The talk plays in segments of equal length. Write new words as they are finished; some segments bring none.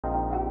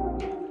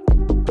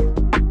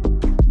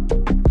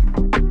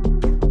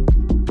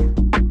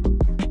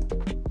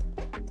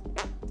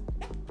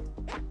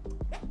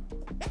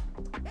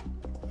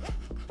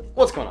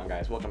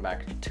welcome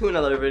back to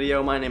another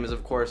video. My name is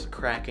of course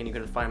Kraken. You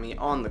can find me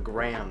on the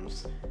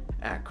grams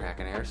at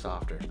Kraken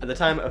Airsofter. At the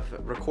time of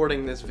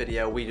recording this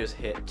video, we just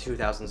hit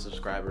 2,000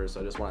 subscribers,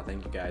 so I just want to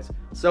thank you guys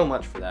so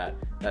much for that.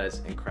 That is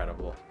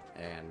incredible,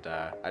 and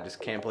I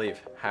just can't believe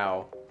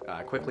how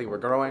quickly we're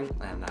growing,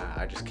 and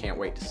I just can't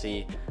wait to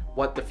see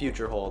what the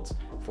future holds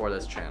for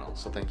this channel.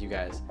 So thank you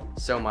guys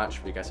so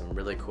much. We got some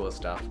really cool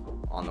stuff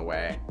on the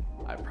way,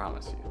 I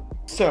promise you.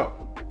 So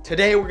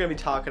today we're going to be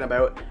talking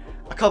about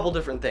a couple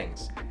different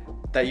things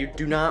that you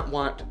do not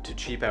want to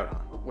cheap out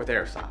on with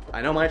Airsoft.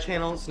 I know my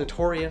channel is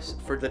notorious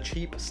for the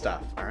cheap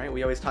stuff, alright?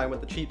 We always talk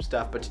about the cheap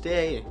stuff, but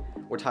today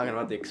we're talking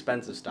about the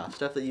expensive stuff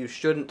that you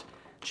shouldn't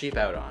cheap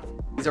out on.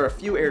 These are a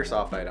few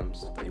Airsoft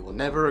items that you will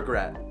never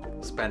regret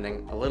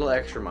spending a little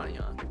extra money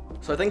on.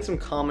 So I think some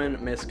common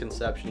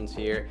misconceptions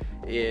here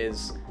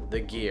is the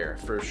gear,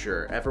 for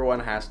sure. Everyone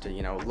has to,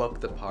 look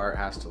the part,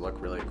 has to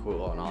look really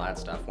cool and all that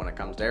stuff when it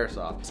comes to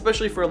Airsoft.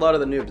 Especially for a lot of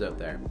the noobs out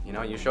there.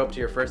 You show up to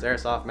your first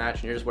Airsoft match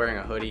and you're just wearing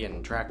a hoodie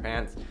and track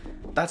pants.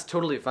 That's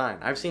totally fine.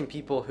 I've seen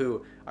people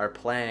who are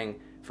playing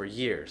for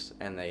years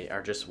and they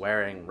are just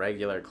wearing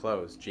regular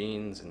clothes,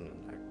 jeans and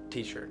a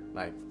t-shirt.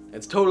 Like,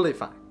 it's totally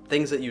fine.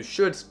 Things that you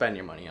should spend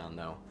your money on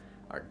though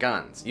are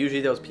guns.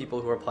 Usually those people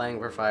who are playing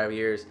for 5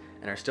 years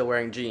and are still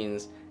wearing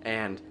jeans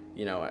and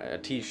a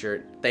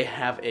t-shirt, they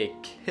have a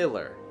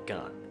killer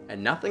gun.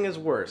 And nothing is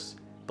worse,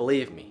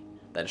 believe me,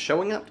 than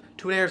showing up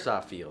to an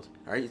airsoft field.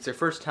 Alright, it's your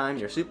first time,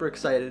 you're super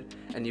excited,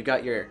 and you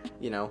got your,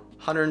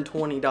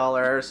 $120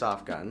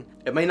 airsoft gun.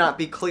 It may not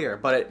be clear,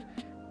 but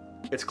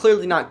it's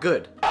clearly not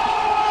good.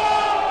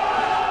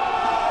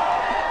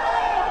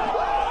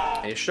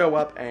 And you show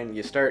up and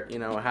you start,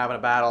 having a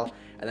battle,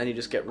 and then you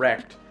just get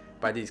wrecked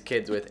by these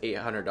kids with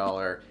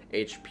 $800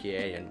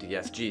 HPA and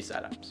DSG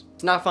setups.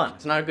 It's not fun.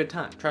 It's not a good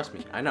time. Trust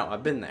me. I know.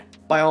 I've been there.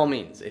 By all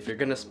means, if you're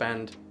gonna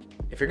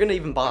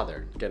even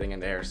bother getting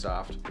into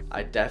Airsoft,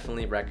 I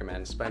definitely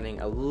recommend spending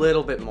a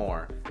little bit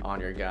more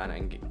on your gun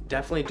and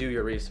definitely do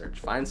your research.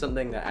 Find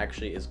something that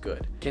actually is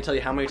good. Can't tell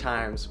you how many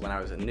times when I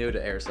was new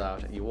to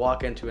Airsoft, you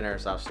walk into an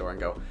Airsoft store and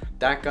go,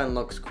 that gun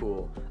looks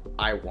cool,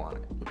 I want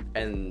it.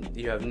 And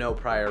you have no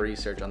prior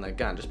research on that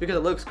gun. Just because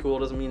it looks cool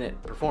doesn't mean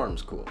it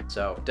performs cool.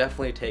 So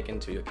definitely take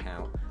into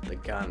account the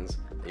guns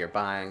that you're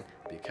buying,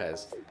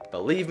 because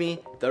believe me,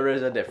 there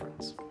is a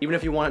difference. Even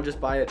if you want to just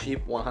buy a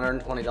cheap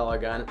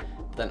 $120 gun,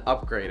 then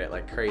upgrade it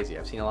like crazy.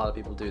 I've seen a lot of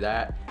people do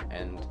that,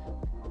 and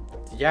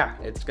yeah,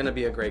 it's gonna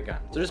be a great gun.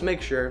 So just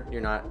make sure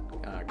you're not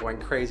going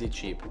crazy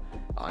cheap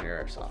on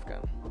your airsoft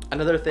gun.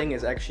 Another thing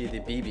is actually the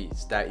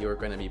BBs that you're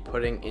going to be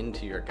putting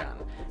into your gun.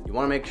 You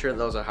want to make sure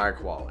those are high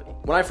quality.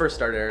 When I first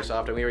started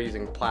Airsoft, and we were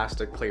using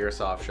plastic clear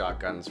soft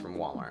shotguns from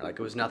Walmart. Like,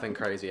 it was nothing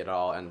crazy at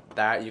all, and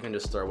that you can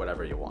just throw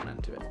whatever you want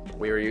into it.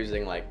 We were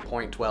using like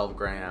 0.12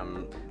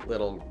 gram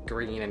little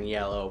green and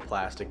yellow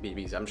plastic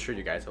BBs. I'm sure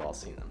you guys have all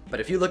seen them.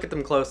 But if you look at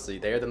them closely,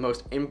 they are the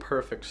most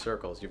imperfect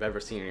circles you've ever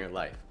seen in your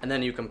life. And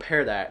then you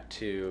compare that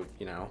to,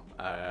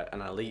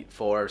 an Elite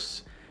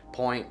Force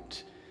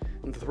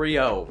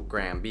 0.30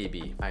 gram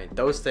BB.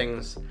 Those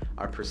things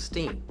are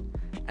pristine,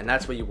 and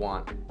that's what you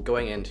want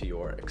going into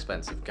your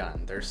expensive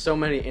gun. There's so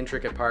many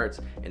intricate parts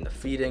in the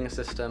feeding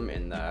system,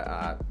 in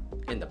the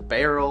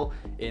barrel,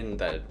 in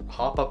the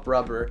hop-up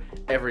rubber,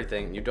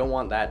 everything. You don't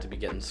want that to be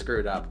getting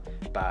screwed up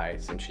by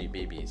some cheap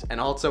BBs. And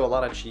also, a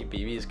lot of cheap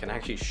BBs can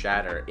actually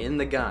shatter in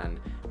the gun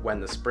when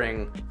the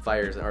spring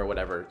fires, or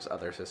whatever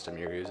other system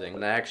you're using.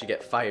 When they actually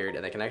get fired,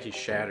 and they can actually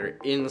shatter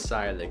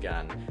inside the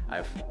gun.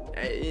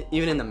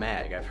 Even in the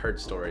mag, I've heard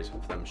stories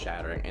of them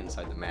shattering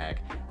inside the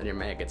mag, and your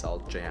mag gets all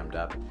jammed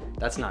up.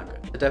 That's not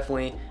good. So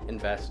definitely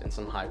invest in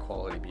some high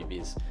quality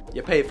BBs.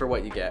 You pay for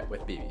what you get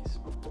with BBs.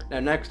 Now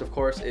next, of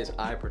course, is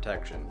eye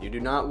protection. You do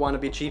not want to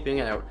be cheaping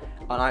out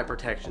on eye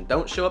protection.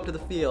 Don't show up to the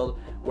field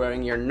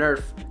wearing your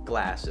Nerf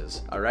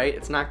glasses, alright?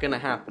 It's not gonna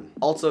happen.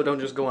 Also, don't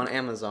just go on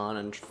Amazon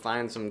and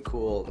find some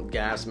cool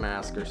gas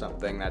mask or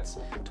something that's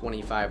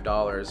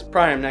 $25,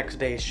 Prime next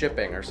day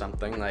shipping or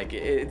something. Like,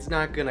 it's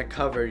not gonna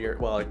cover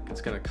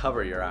it's gonna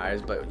cover your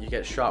eyes, but you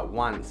get shot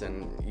once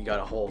and you got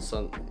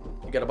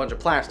a bunch of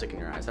plastic in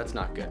your eyes. That's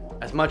not good.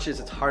 As much as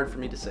it's hard for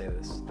me to say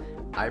this,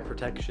 eye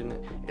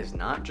protection is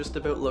not just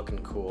about looking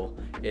cool,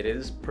 it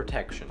is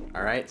protection,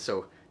 alright?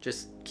 So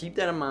just keep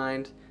that in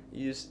mind,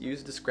 use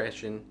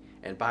discretion,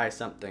 and buy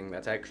something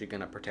that's actually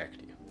gonna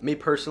protect you. Me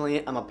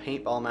personally, I'm a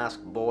paintball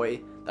mask boy.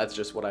 That's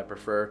just what I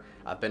prefer.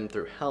 I've been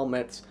through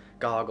helmets,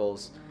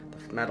 goggles,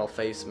 the metal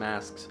face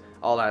masks,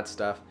 all that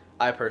stuff.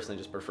 I personally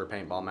just prefer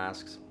paintball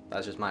masks.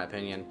 That's just my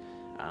opinion.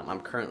 I'm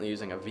currently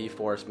using a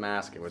V-Force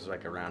mask. It was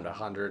like around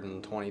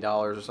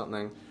 $120 or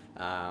something.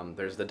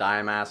 There's the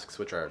dye masks,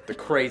 which are the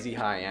crazy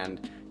high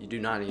end. You do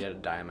not need a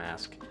dye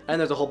mask. And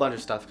there's a whole bunch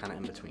of stuff kind of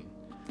in between.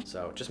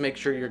 So just make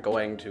sure you're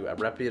going to a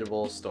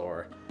reputable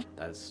store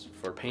that's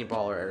for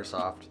paintball or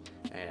airsoft,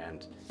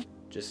 and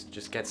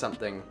just get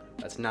something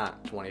that's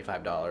not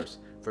 $25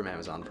 from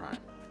Amazon Prime.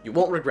 You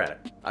won't regret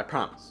it, I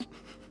promise.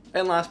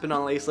 And last but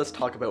not least, let's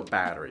talk about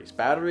batteries.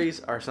 Batteries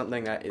are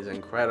something that is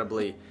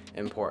incredibly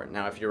important.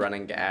 Now, if you're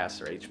running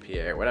gas or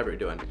HPA or whatever you're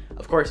doing,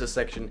 of course this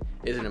section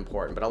isn't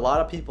important, but a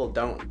lot of people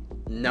don't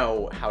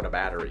know how to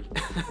battery.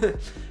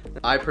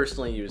 I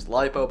personally use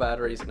LiPo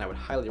batteries, and I would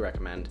highly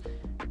recommend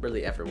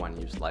really everyone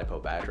use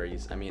LiPo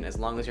batteries. I mean, as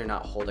long as you're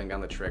not holding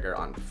down the trigger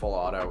on full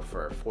auto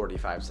for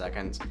 45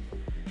 seconds,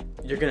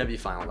 you're gonna be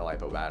fine with a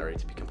LiPo battery,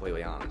 to be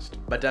completely honest.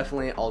 But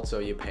definitely also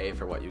you pay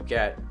for what you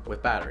get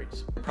with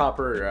batteries.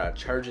 Proper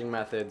charging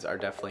methods are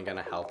definitely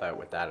gonna help out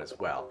with that as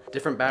well.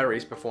 Different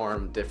batteries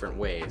perform different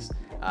ways.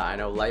 I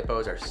know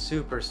LiPos are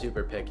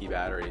super picky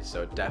batteries,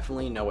 so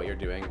definitely know what you're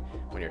doing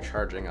when you're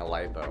charging a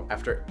LiPo.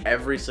 After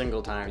every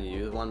single time you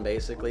use one,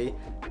 basically,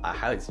 I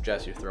highly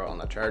suggest you throw it on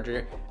the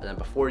charger, and then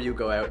before you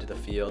go out to the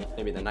field,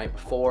 maybe the night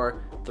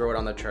before, throw it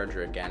on the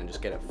charger again and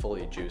just get it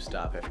fully juiced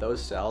up. If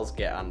those cells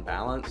get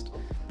unbalanced,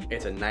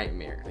 it's a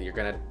nightmare. You're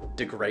gonna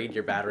degrade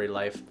your battery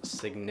life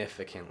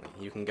significantly.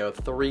 You can go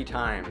 3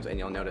 times and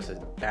you'll notice a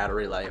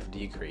battery life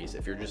decrease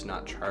if you're just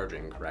not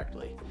charging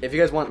correctly. If you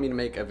guys want me to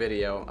make a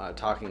video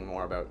talking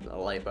more about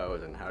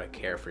LiPos and how to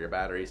care for your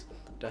batteries,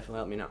 definitely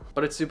let me know.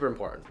 But it's super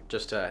important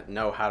just to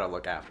know how to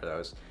look after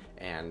those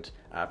and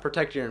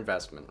protect your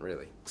investment,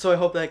 really. So I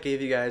hope that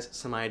gave you guys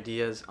some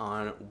ideas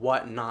on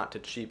what not to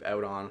cheap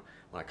out on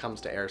when it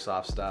comes to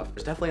airsoft stuff.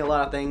 There's definitely a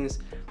lot of things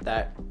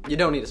that you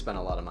don't need to spend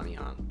a lot of money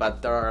on,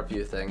 but there are a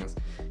few things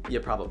you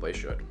probably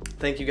should.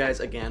 Thank you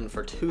guys again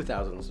for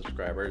 2,000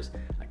 subscribers.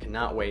 I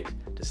cannot wait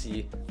to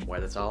see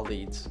where this all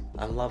leads.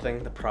 I'm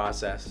loving the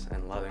process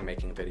and loving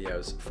making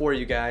videos for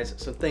you guys,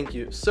 so thank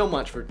you so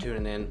much for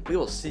tuning in. We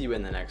will see you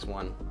in the next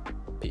one.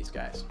 Peace,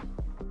 guys.